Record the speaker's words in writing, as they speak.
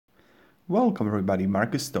Welcome everybody,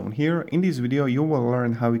 Marcus Stone here. In this video you will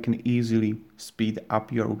learn how you can easily speed up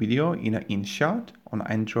your video in an InShot on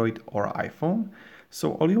Android or iPhone.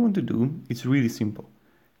 So all you want to do is really simple.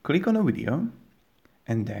 Click on a video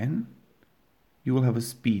and then you will have a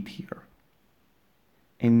speed here.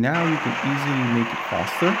 And now you can easily make it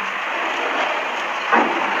faster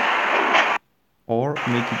or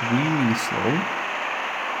make it really slow.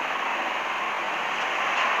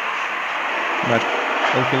 But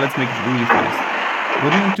okay, let's make it really fast.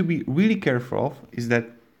 What you need to be really careful of is that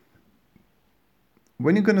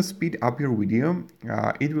when you're gonna speed up your video,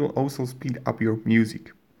 it will also speed up your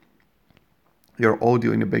music, your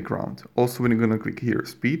audio in the background. Also, when you're gonna click here,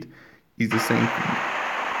 speed is the same thing.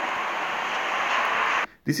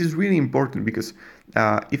 This is really important because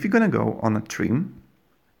if you're gonna go on a trim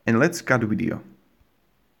and let's cut a video,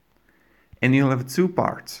 and you'll have two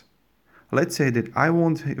parts. Let's say that I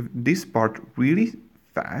want this part really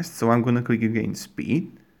fast, so I'm gonna click again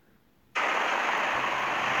speed,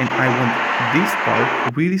 and I want this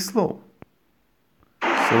part really slow.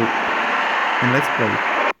 So, and let's play it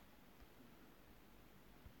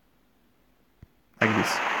like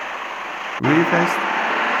this, really fast,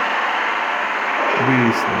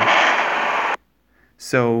 really slow.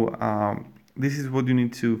 So this is what you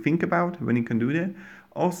need to think about when you can do that.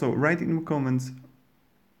 Also, write in the comments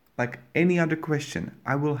like any other question.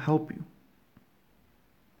 I will help you.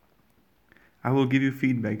 I will give you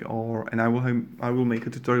feedback, and I will make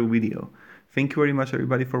a tutorial video. Thank you very much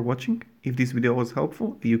everybody for watching. If this video was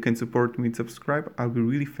helpful, you can support me and subscribe. I'll be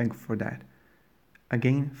really thankful for that.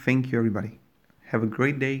 Again, thank you everybody. Have a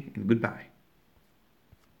great day and goodbye.